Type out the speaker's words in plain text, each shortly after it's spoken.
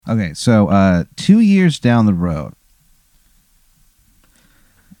Okay, so 2 years down the road,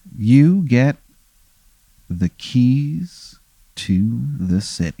 you get the keys to the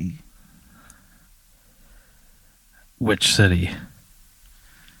city. Which city?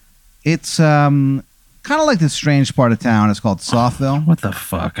 It's kind of like this strange part of town. It's called Softville. What the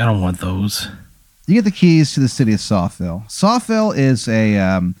fuck? I don't want those. You get the keys to the city of Softville. Softville is a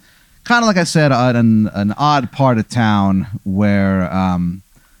kind of like I said, an odd part of town where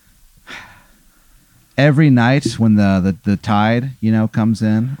every night when the tide comes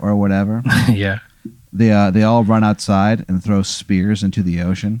in or whatever, Yeah. they all run outside and throw spears into the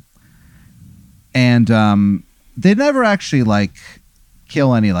ocean, and they never actually like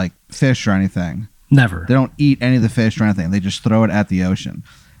kill any like fish or anything. Never. They don't eat any of the fish or anything. They just throw it at the ocean.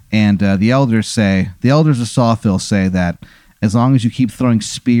 And the elders of Sawville say that as long as you keep throwing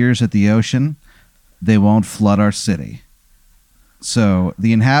spears at the ocean, they won't flood our city. So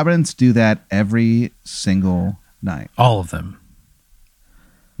the inhabitants do that every single night. All of them.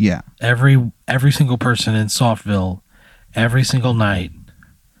 Yeah. Every single person in Softville, every single night,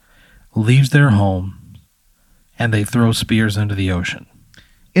 leaves their home and they throw spears into the ocean.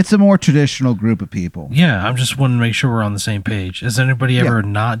 It's a more traditional group of people. Yeah, I'm just wanting to make sure we're on the same page. Has anybody ever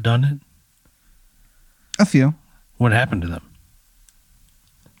not done it? A few. What happened to them?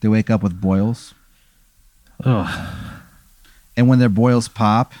 They wake up with boils. Ugh. And when their boils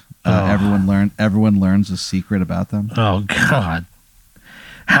pop, everyone learns a secret about them. Oh, God.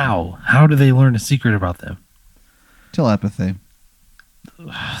 How? How do they learn a secret about them? Telepathy.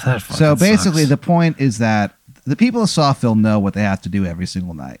 That fucking So basically, sucks. the point is that the people of Softville know what they have to do every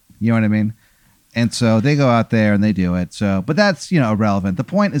single night. You know what I mean? And so they go out there and they do it. So, but that's irrelevant. The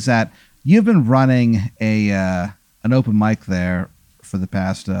point is that you've been running an open mic there for the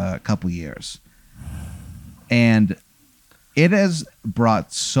past couple years, and it has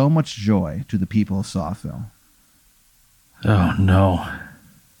brought so much joy to the people of Softville. Oh, no.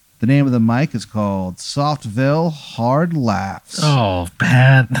 The name of the mic is called Softville Hard Laughs. Oh,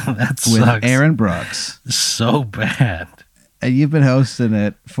 bad. That sucks. With Aaron Brooks. So bad. And you've been hosting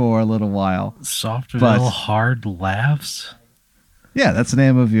it for a little while. Softville Hard Laughs? Yeah, that's the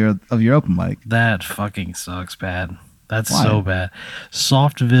name of your open mic. That fucking sucks bad. That's Why? so bad.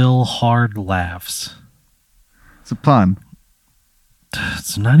 Softville Hard Laughs. It's a pun.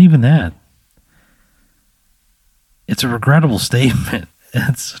 It's not even that. It's a regrettable statement.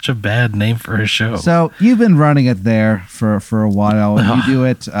 It's such a bad name for a show. So you've been running it there for a while. You do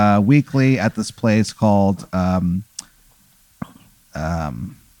it weekly at this place called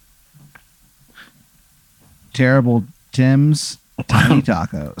Terrible Tim's Tiny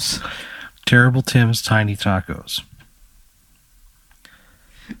Tacos. Terrible Tim's Tiny Tacos.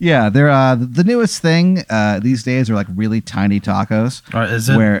 Yeah, they're the newest thing these days are like really tiny tacos. Is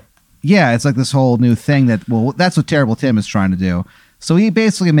it? It's like this whole new thing that's what Terrible Tim is trying to do. So he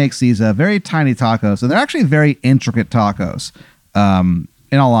basically makes these very tiny tacos, and they're actually very intricate tacos,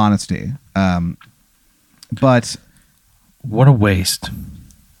 in all honesty. But what a waste.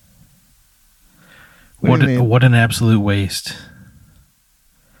 What an absolute waste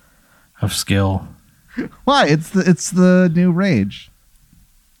of skill. Why? It's the new rage.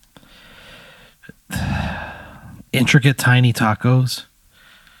 Intricate tiny tacos.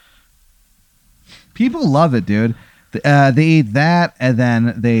 People love it, dude. They eat that, and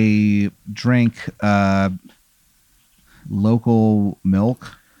then they drink local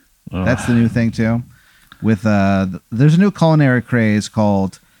milk. Ugh. That's the new thing too. With there's a new culinary craze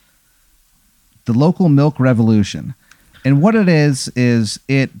called the local milk revolution, and what it is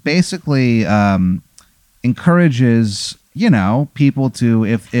it basically encourages people to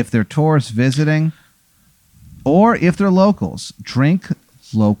if they're tourists visiting or if they're locals, drink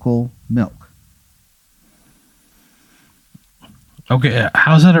local milk. Okay,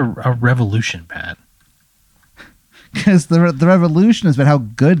 how's that a revolution, Pat? Because the revolution is about how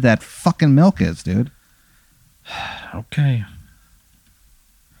good that fucking milk is, dude. Okay.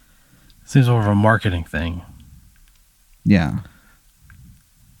 Seems more of a marketing thing. Yeah.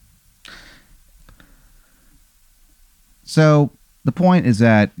 So the point is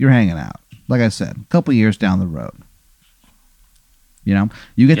that you're hanging out. Like I said, a couple years down the road. You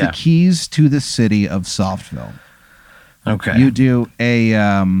get the keys to the city of Softville. Okay. You do a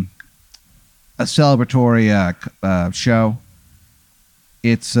celebratory show.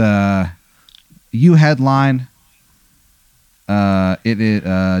 It's you headline. It is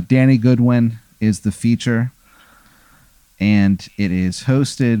Danny Goodwin is the feature, and it is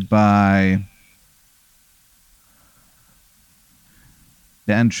hosted by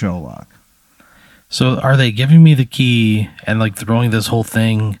Ben Sholok. So are they giving me the key and like throwing this whole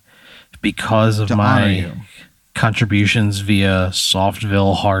thing because of to honor you. my contributions via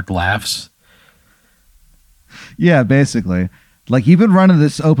Softville hard laughs? Yeah, basically. Like, you've been running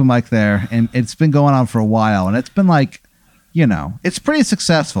this open mic there, and it's been going on for a while, and it's been like, it's pretty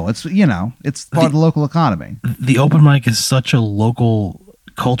successful. It's, it's part of the local economy. The open mic is such a local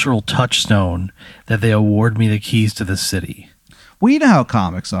cultural touchstone that they award me the keys to the city. Well, you know how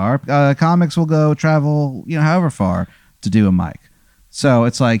comics are. Comics will go travel, however far to do a mic. So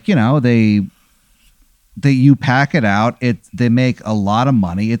it's like, you pack it out. They make a lot of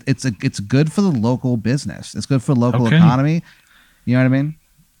money. It's good for the local business. It's good for the local economy. You know what I mean?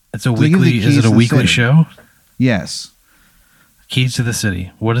 It's a weekly. Is it a weekly show? Yes. Keys to the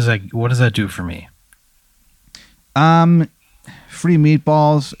city. What does that do for me? Free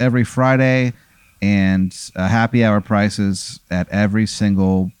meatballs every Friday, and happy hour prices at every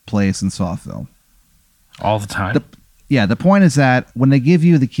single place in Softville. All the time. The point is that when they give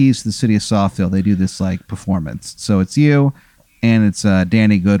you the keys to the city of Softville, they do this like performance. So it's you, and it's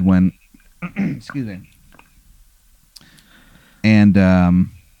Danny Goodwin. Excuse me. And Ben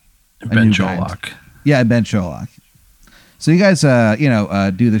Cholock. Yeah, Ben Cholock. So you guys,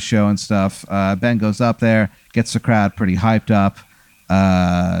 do the show and stuff. Ben goes up there, gets the crowd pretty hyped up,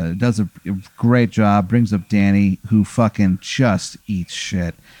 does a great job, brings up Danny, who fucking just eats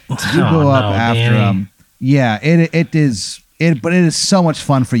shit. You go up after him. Yeah, it is, but it is so much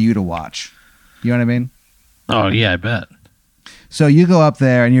fun for you to watch. You know what I mean? Oh yeah, I bet. So you go up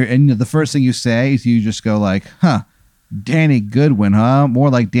there, and the first thing you say is you just go like, "Huh, Danny Goodwin, huh?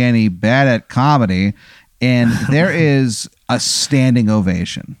 More like Danny bad at comedy." And there is a standing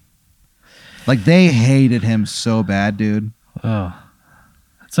ovation. Like, they hated him so bad, dude. Oh,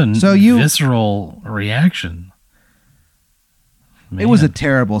 that's a visceral reaction. Man. It was a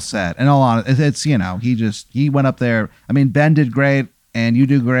terrible set. And all on it's he went up there. I mean, Ben did great, and you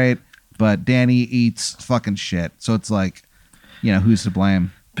do great, but Danny eats fucking shit. So it's like, who's to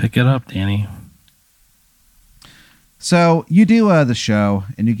blame? Pick it up, Danny. So you do the show,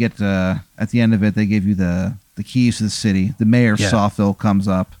 and you get at the end of it, they give you the keys to the city. The mayor of Softville comes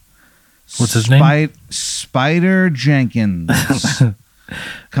up. What's his name? Spider Jenkins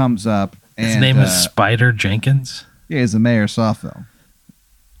comes up. And, his name is Spider Jenkins? Yeah, he's the mayor of Softville.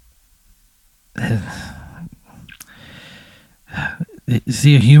 Is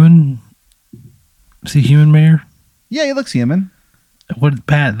he a human? Is he a human mayor? Yeah, he looks human. What,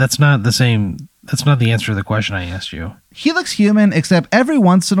 Pat? That's not the same. That's not the answer to the question I asked you. He looks human, except every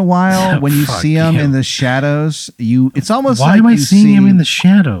once in a while, when you see him in the shadows, it's almost Why like am I seeing him in the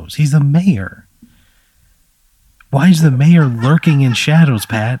shadows? He's the mayor. Why is the mayor lurking in shadows,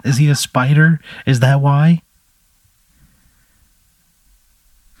 Pat? Is he a spider? Is that why?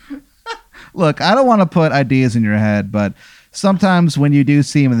 Look, I don't want to put ideas in your head, but sometimes when you do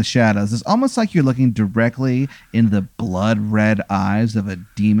see him in the shadows, it's almost like you're looking directly in the blood-red eyes of a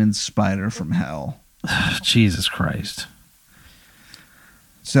demon spider from hell. Jesus Christ.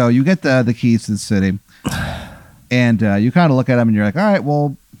 So you get the keys to the city, and you kind of look at him, and you're like, all right,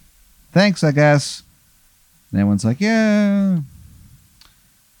 well, thanks, I guess. And everyone's like, yeah.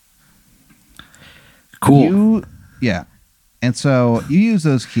 Cool. Yeah. And so you use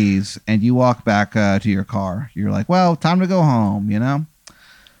those keys, and you walk back to your car. You're like, well, time to go home,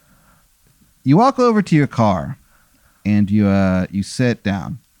 You walk over to your car, and you sit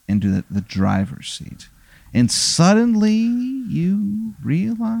down into the driver's seat. And suddenly you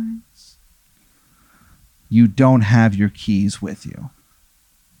realize you don't have your keys with you.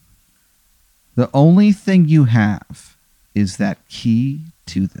 The only thing you have is that key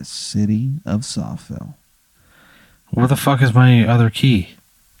to the city of Softville. Where the fuck is my other key?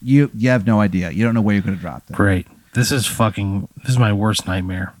 You have no idea. You don't know where you're going to drop that. Great. This is my worst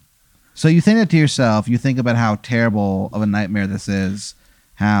nightmare. So you think that to yourself. You think about how terrible of a nightmare this is.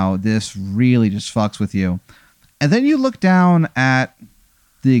 How this really just fucks with you. And then you look down at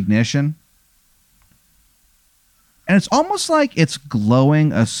the ignition. And it's almost like it's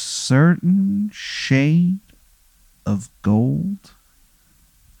glowing a certain shade of gold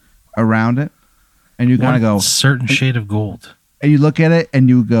around it. And you kind of go... certain shade of gold. And you look at it and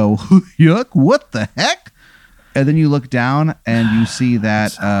you go, yuck, what the heck? And then you look down and you see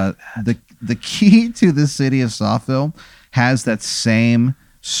that the key to the city of Softville has that same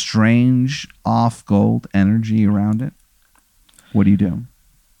strange off gold energy around it. What do you do?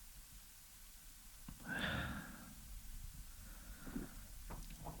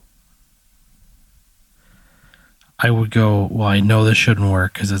 I would go, well, I know this shouldn't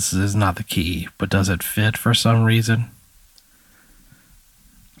work because this is not the key, but does it fit for some reason?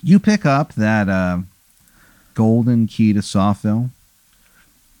 You pick up that golden key to Sawville.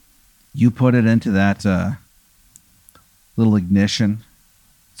 You put it into that little ignition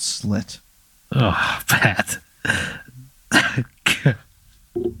slit. Oh, Pat.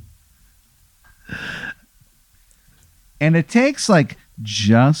 And it takes like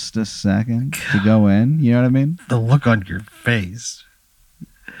just a second to go in. You know what I mean? The look on your face.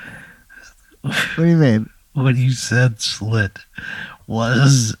 What do you mean? When you said slit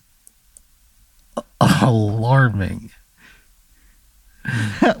was alarming.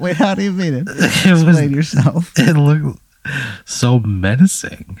 Wait, how do you mean it? It Explain yourself. It looked so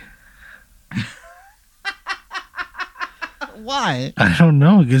menacing. Why? I don't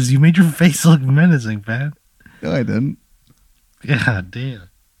know, because you made your face look menacing, Pat. No, I didn't. God damn.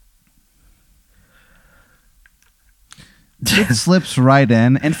 It slips right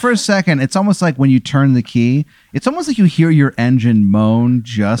in, and for a second, it's almost like when you turn the key, it's almost like you hear your engine moan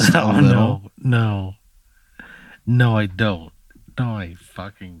just a little. No, I don't. No, I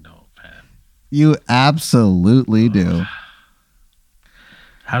fucking don't, Pat. You absolutely do.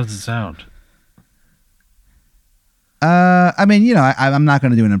 How does it sound? I mean, you know, I'm not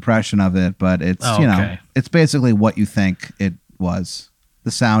going to do an impression of it, but it's, you know, it's basically what you think it was.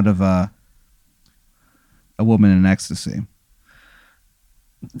 The sound of a woman in ecstasy.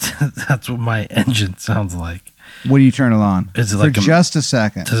 That's what my engine sounds like. What do you turn it on? Is it for like just a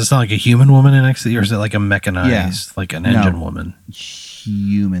second? Does it sound like a human woman in ecstasy, or is it like a mechanized, like an engine woman?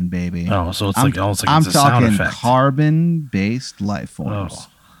 Human, baby. Oh, so it's like almost like I'm it's a sound talking effect. carbon-based life forms. Oh.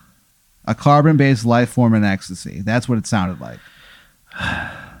 A carbon-based life form in ecstasy. That's what it sounded like.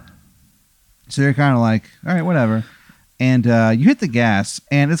 So you're kind of like, all right, whatever. And you hit the gas,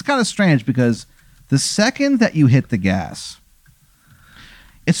 and it's kind of strange because the second that you hit the gas,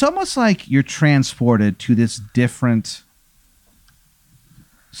 it's almost like you're transported to this different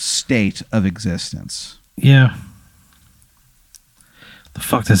state of existence. Yeah. The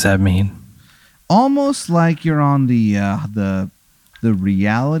fuck does that mean? Almost like you're on the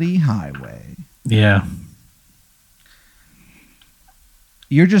reality highway. Yeah.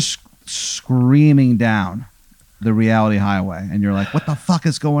 You're just screaming down the reality highway, and you're like, what the fuck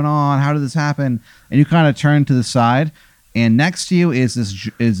is going on? How did this happen? And you kind of turn to the side, and next to you is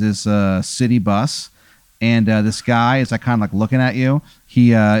this city bus, and this guy is like kind of like looking at you.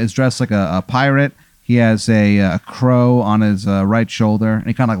 He is dressed like a pirate. He has a crow on his right shoulder, and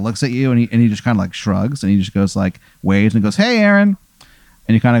he kind of like looks at you, and he just kind of like shrugs, and he just goes like waves and goes, "Hey, Aaron,"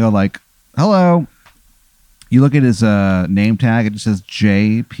 and you kind of go like, "Hello." You look at his name tag; it just says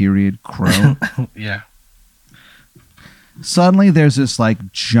J. Crow. Yeah. Suddenly, there's this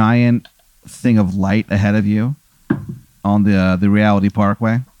like giant thing of light ahead of you on the reality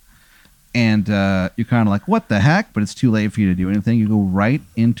parkway, and you're kind of like, what the heck? But it's too late for you to do anything. You go right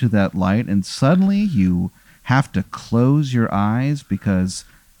into that light, and suddenly you have to close your eyes because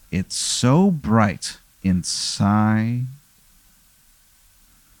it's so bright inside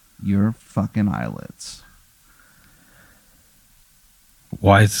your fucking eyelids.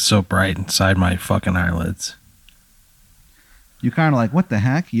 Why is it so bright inside my fucking eyelids? You're kind of like, what the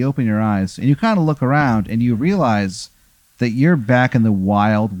heck? You open your eyes, and you kind of look around, and you realize that you're back in the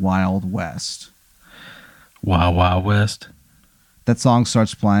wild, wild west. Wild, wild west. That song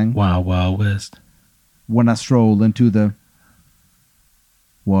starts playing. Wild, wild west. When I stroll into the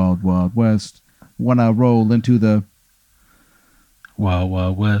wild, wild west. When I roll into the Wild,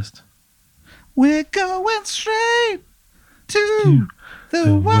 wild west. We're going straight to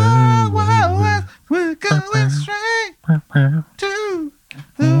the wild, wild west. We're going straight to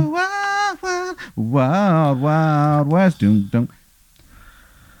the wild, wild, wild, wild west. Doom, doom.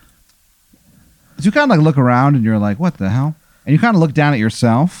 So you kind of like look around and you're like, what the hell? And you kind of look down at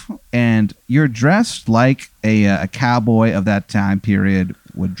yourself, and you're dressed like a cowboy of that time period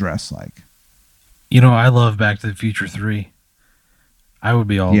would dress like. You know, I love Back to the Future 3. I would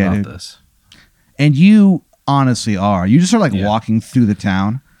be all about this. And you honestly are. You just are like walking through the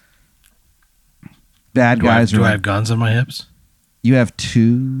town. Bad guys do I have guns on my hips? You have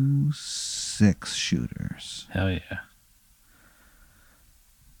 2 6-shooters. Hell yeah.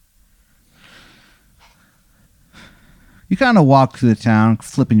 You kind of walk through the town,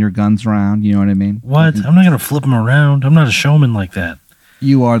 flipping your guns around. You know what I mean? What? I'm not going to flip them around. I'm not a showman like that.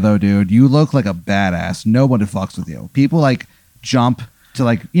 You are, though, dude. You look like a badass. Nobody fucks with you. People, like, jump to,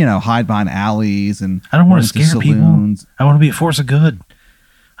 like, you know, hide behind alleys and I don't want to scare people. I want to be a force of good.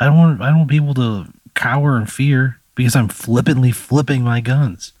 I don't want people to cower in fear because I'm flippantly flipping my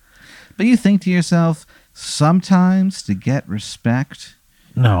guns. But you think to yourself, sometimes to get respect...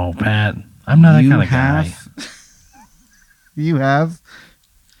 No, Pat. I'm not that kind of guy. You have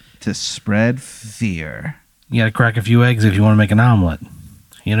to spread fear. You gotta crack a few eggs if you want to make an omelet,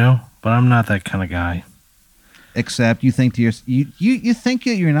 you know? But I'm not that kind of guy. Except you think to you think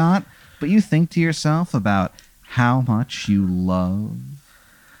you're not, but you think to yourself about how much you love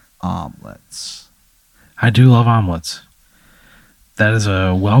omelets. I do love omelets. That is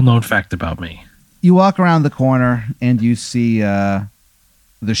a well-known fact about me. You walk around the corner and you see the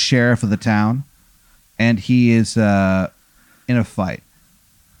sheriff of the town, and he is in a fight.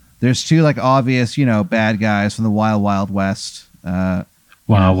 There's two like obvious, bad guys from the Wild Wild West.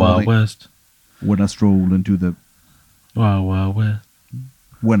 Wild West. When I stroll into the Wild West.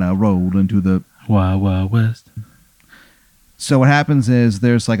 When I roll into the Wild West. So what happens is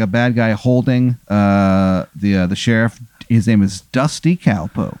there's like a bad guy holding the sheriff. His name is Dusty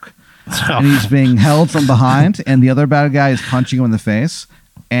Cowpoke. And he's being held from behind, and the other bad guy is punching him in the face,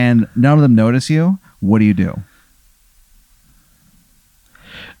 and none of them notice you. What do you do?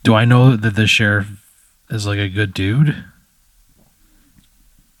 Do I know that the sheriff is like a good dude?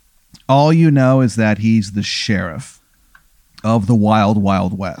 All you know is that he's the sheriff of the Wild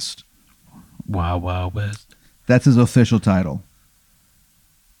Wild West. Wild Wild West. That's his official title.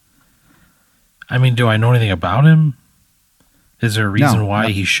 I mean, do I know anything about him? Is there a reason why no.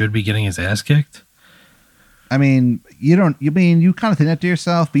 he should be getting his ass kicked? I mean, you kind of think that to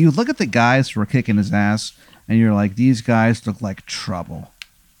yourself, but you look at the guys who are kicking his ass, and you're like, these guys look like trouble.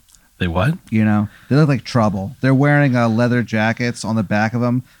 They what? They look like trouble. They're wearing leather jackets on the back of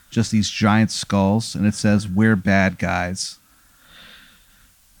them, just these giant skulls, and it says, "We're bad guys."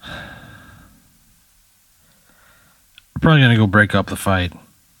 I'm probably going to go break up the fight.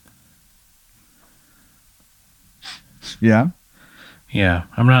 Yeah? Yeah,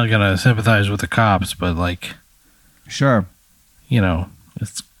 I'm not going to sympathize with the cops, but like... Sure.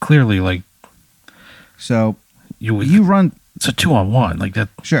 It's clearly like... So, you run... It's a 2-on-1, like that...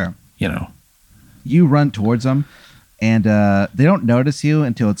 Sure. You run towards them, and they don't notice you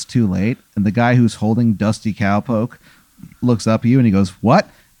until it's too late, and the guy who's holding Dusty Cowpoke looks up at you, and he goes, "What?"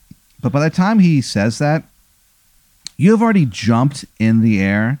 But by the time he says that, you have already jumped in the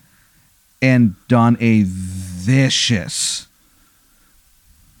air and done a vicious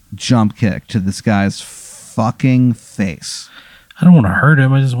jump kick to this guy's fucking face. I don't want to hurt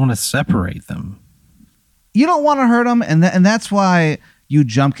him. I just want to separate them. You don't want to hurt him, and that's why you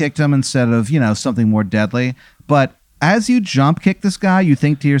jump kicked him instead of, something more deadly. But as you jump kick this guy, you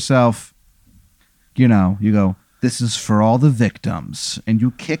think to yourself, you go, "This is for all the victims." And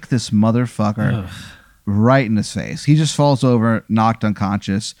you kick this motherfucker right in his face. He just falls over, knocked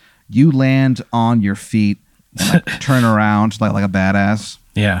unconscious. You land on your feet, and, turn around like a badass.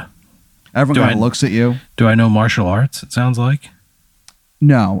 Yeah. Everyone kind of looks at you. Do I know martial arts, it sounds like?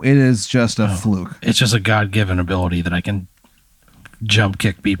 No, it is just a fluke. It's just a God-given ability that I can jump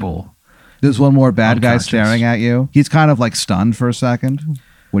kick people. There's one more bad guy staring at you. He's kind of like stunned for a second.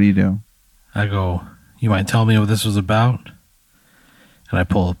 What do you do? I go, "You might tell me what this was about?" And I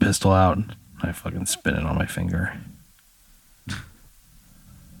pull a pistol out and I fucking spin it on my finger.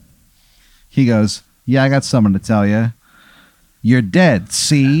 He goes, "Yeah, I got something to tell you. You're dead.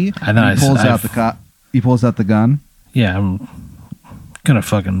 See?" And then he pulls out the gun. Yeah, I'm gonna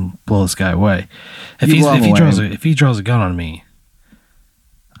fucking blow this guy away. If he draws a gun on me,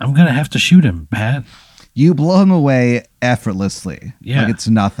 I'm gonna have to shoot him, Pat. You blow him away effortlessly. Yeah. Like it's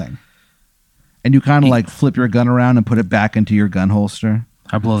nothing. And you kind of like flip your gun around and put it back into your gun holster.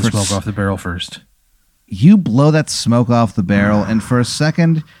 I blow the smoke off the barrel first. You blow that smoke off the barrel, and for a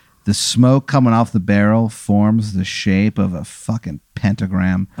second, the smoke coming off the barrel forms the shape of a fucking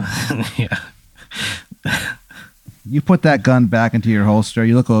pentagram. Yeah. You put that gun back into your holster.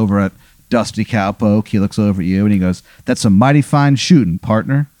 You look over at Dusty Cowpoke. He looks over at you, and he goes, "That's some mighty fine shooting,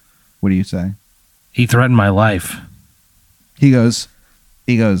 partner." What do you say? He threatened my life. He goes,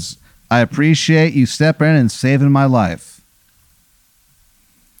 "I appreciate you stepping in and saving my life."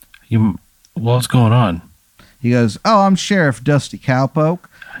 What's going on? He goes, "Oh, I'm Sheriff Dusty Cowpoke."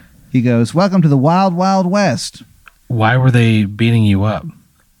 He goes, "Welcome to the Wild Wild West." Why were they beating you up?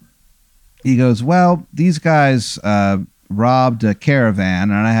 He goes, "Well, these guys robbed a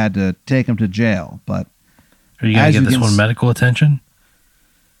caravan, and I had to take them to jail. But are you going to get this one medical attention?"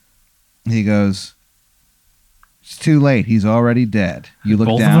 He goes, "It's too late. He's already dead." You look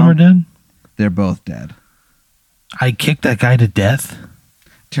down. Both of them are dead? They're both dead. I kicked that guy to death?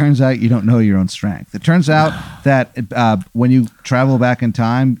 Turns out you don't know your own strength. It turns out that when you travel back in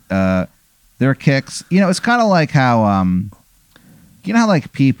time, their kicks, it's kind of like how, how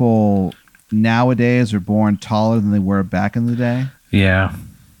like people nowadays are born taller than they were back in the day? Yeah.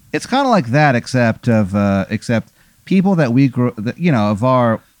 It's kind of like that, except people that we grew, of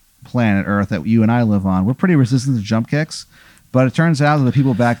our planet Earth that you and I live on, we're pretty resistant to jump kicks. But it turns out that the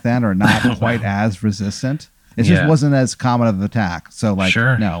people back then are not quite as resistant. It just wasn't as common of an attack. So, like,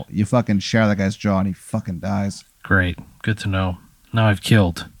 no, you fucking share that guy's jaw and he fucking dies. Great. Good to know. Now I've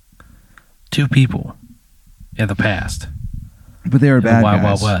killed 2 people in the past. But they were bad guys.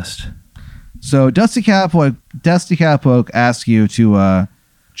 Wild West. So Dusty Cowpoke asks you to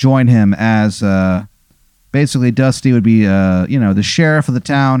join him as basically Dusty would be the sheriff of the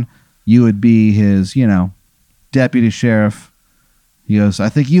town. You would be his deputy sheriff. He goes, I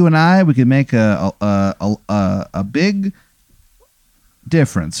think you and we could make a big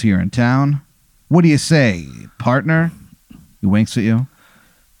difference here in town. What do you say, partner? He winks at you.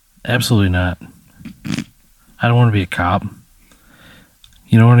 Absolutely not. I don't want to be a cop.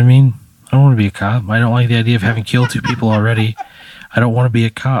 You know what I mean? I don't want to be a cop. I don't like the idea of having killed 2 people already. I don't want to be a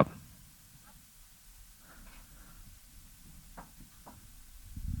cop.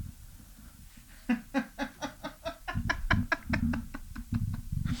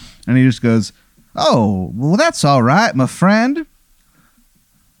 And he just goes, oh, well, that's all right, my friend.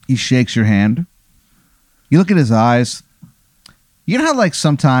 He shakes your hand. You look at his eyes. You know how, like,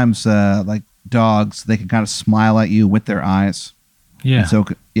 sometimes, like, dogs, they can kind of smile at you with their eyes? Yeah. And so,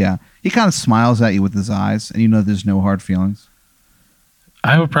 yeah. He kind of smiles at you with his eyes, and you know there's no hard feelings.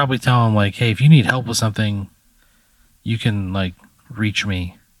 I would probably tell him, like, hey, if you need help with something, you can, like, reach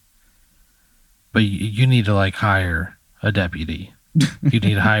me. But you need to, like, hire a deputy. You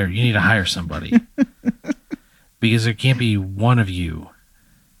need to hire somebody. Because there can't be one of you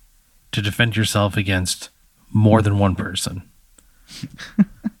to defend yourself against more than one person.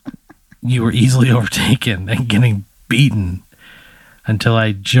 You were easily overtaken and getting beaten until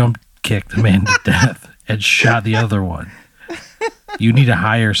I jump kicked the man to death and shot the other one. You need to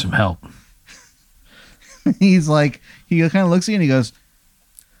hire some help. He's like, he kind of looks at you and he goes,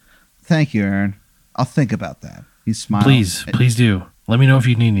 thank you, Aaron. I'll think about that. He smiles. Please do. Let me know if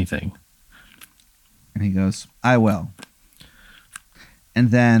you need anything. And he goes, I will.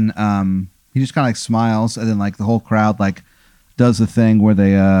 And then he just kind of like smiles, and then like the whole crowd like does the thing where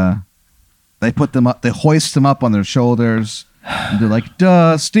they put them up, they hoist them up on their shoulders, and they're like,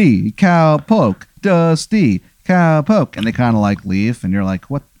 Dusty Cowpoke, Dusty Cowpoke, and they kind of like leave, and you're like,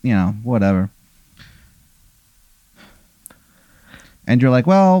 what, whatever. And you're like,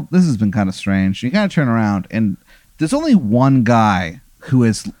 well, this has been kind of strange. You kind of turn around, and there's only one guy who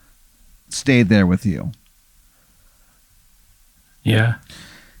has stayed there with you. Yeah.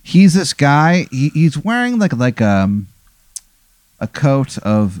 He's this guy. He's wearing like a coat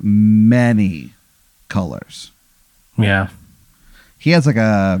of many colors. Yeah. He has like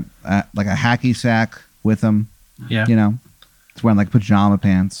a hacky sack with him. Yeah. He's wearing like pajama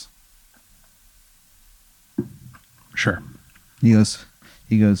pants. Sure. He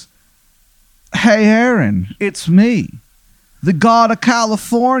goes, hey, Aaron, it's me, the god of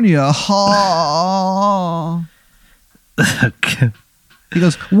California. Ha. He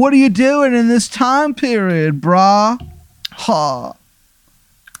goes, what are you doing in this time period, brah? Ha.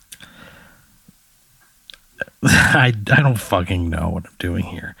 I don't fucking know what I'm doing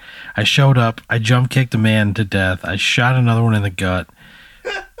here. I showed up. I jump kicked a man to death. I shot another one in the gut.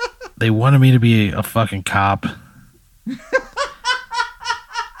 They wanted me to be a fucking cop.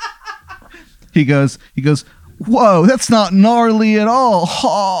 He goes, whoa, that's not gnarly at all.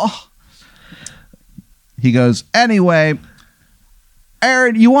 Ha. He goes, anyway,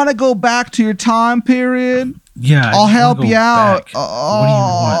 Aaron, you want to go back to your time period? Yeah, I'll help you out. What do you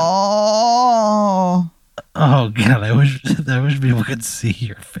want? Oh God, I wish people could see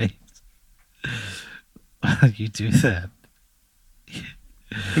your face. Why do you do that?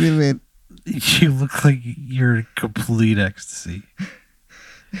 What do you mean? You look like you're in complete ecstasy.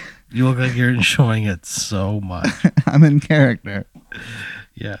 You look like you're enjoying it so much. I'm in character.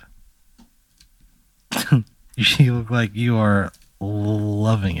 Yeah. You look like you are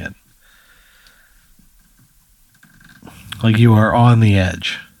loving it. Like you are on the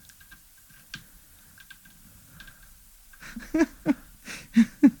edge.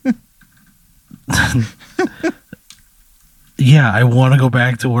 Yeah, I want to go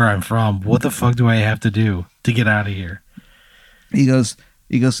back to where I'm from. What the fuck do I have to do to get out of here? He goes,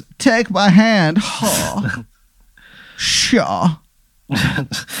 take my hand. Oh. Shaw.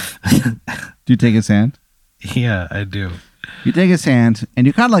 Do you take his hand? Yeah, I do. You take his hand, and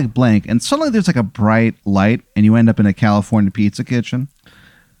you kind of like blink, and suddenly there's like a bright light, and you end up in a California pizza kitchen.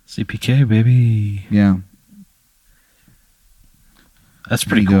 CPK, baby. Yeah. That's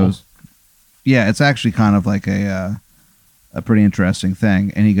pretty cool. Yeah, it's actually kind of like a pretty interesting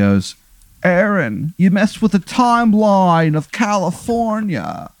thing. And he goes, Aaron, you messed with the timeline of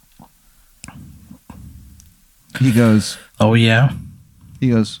California. He goes, Oh, yeah? he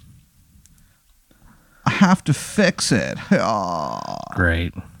goes, I have to fix it. Ah.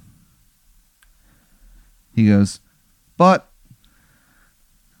 Great. He goes, but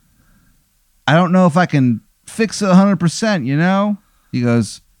I don't know if I can fix it 100%, you know? He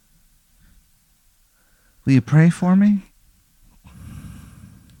goes, will you pray for me?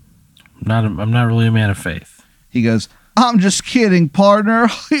 I'm not really a man of faith. He goes, I'm just kidding, partner.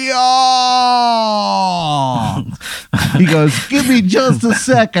 Yeah. He goes, give me just a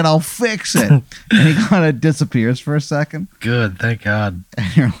second. I'll fix it. And he kind of disappears for a second. Good, thank God.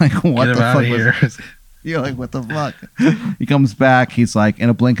 And you're like, what Get the him out fuck of was here. You're like, what the fuck? He comes back. He's like, in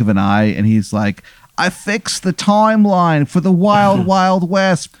a blink of an eye, and he's like, I fixed the timeline for the Wild Wild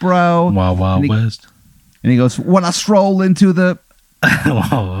West, bro. Wild Wild West. And he goes, when I stroll into the...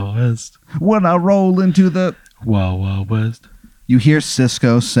 Wild Wild West. When I roll into the... Wild Wild West. You hear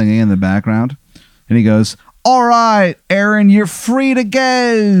Cisco singing in the background, and he goes, all right, Aaron, you're free to go.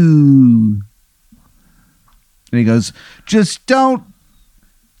 And he goes, just don't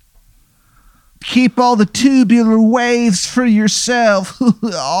keep all the tubular waves for yourself.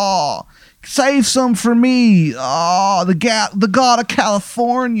 Oh, save some for me. Oh, the god of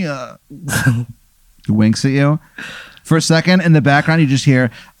California. He winks at you. For a second, in the background, you just hear,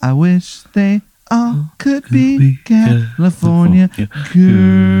 I wish they all could be California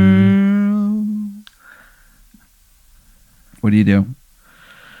girl. What do you do?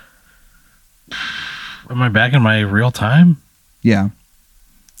 Am I back in my real time? Yeah.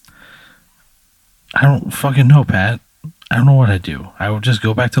 I don't fucking know, Pat. I don't know what I'd do. I would just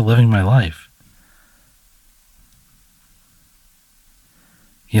go back to living my life.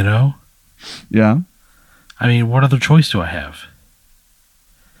 You know? Yeah. I mean, what other choice do I have?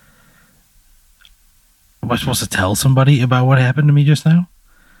 Am I supposed to tell somebody about what happened to me just now?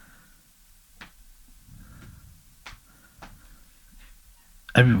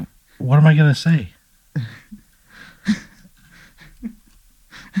 I mean, what am I going to say?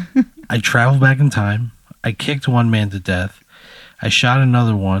 I traveled back in time. I kicked one man to death. I shot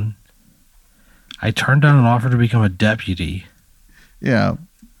another one. I turned down an offer to become a deputy. Yeah.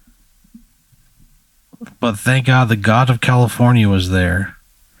 But thank God the god of California was there.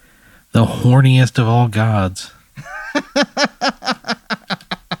 The horniest of all gods.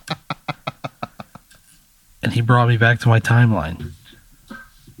 And he brought me back to my timeline.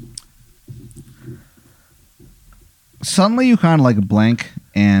 Suddenly you kind of like blank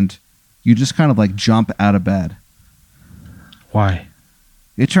and you just kind of like jump out of bed. Why?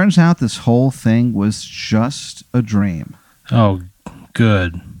 It turns out this whole thing was just a dream. Oh,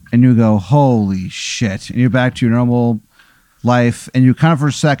 good. And you go, holy shit. And you're back to your normal life. And you kind of, for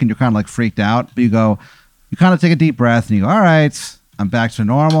a second, you're kind of like freaked out. But you kind of take a deep breath and you go, all right, I'm back to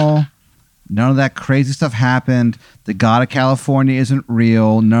normal. None of that crazy stuff happened. The god of California isn't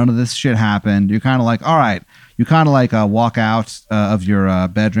real. None of this shit happened. You're kind of like, all right. You kind of like walk out of your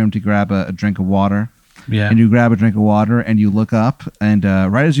bedroom to grab a drink of water. Yeah. And you grab a drink of water and you look up. And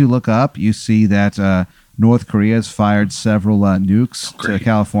right as you look up, you see that North Korea has fired several nukes to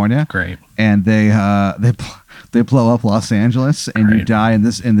California. Great. And they blow up Los Angeles, and you die in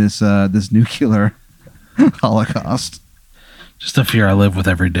this nuclear holocaust. Just a fear I live with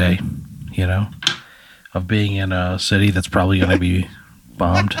every day, you know, of being in a city that's probably going to be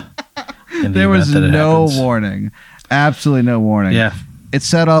bombed. There was no warning, absolutely no warning. Yeah, it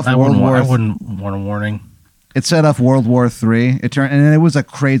set off I wouldn't want a warning. It set off World War III. And it was a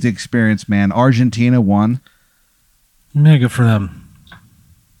crazy experience, man. Argentina won. Yeah, good for them.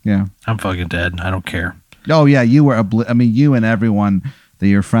 Yeah, I'm fucking dead. I don't care. Oh yeah, you were. You and everyone that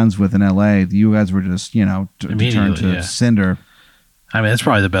you're friends with in LA, you guys were just, turned to cinder. I mean, that's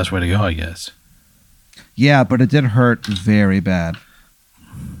probably the best way to go, I guess. Yeah, but it did hurt very bad.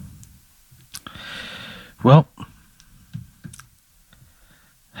 Well,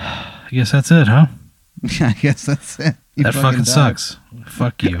 I guess that's it, huh? Yeah, I guess that's it. That fucking sucks.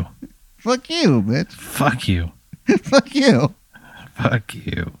 Fuck you. Fuck you, bitch. Fuck you. Fuck you. Fuck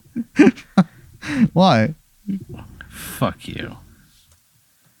you. Why? Fuck you.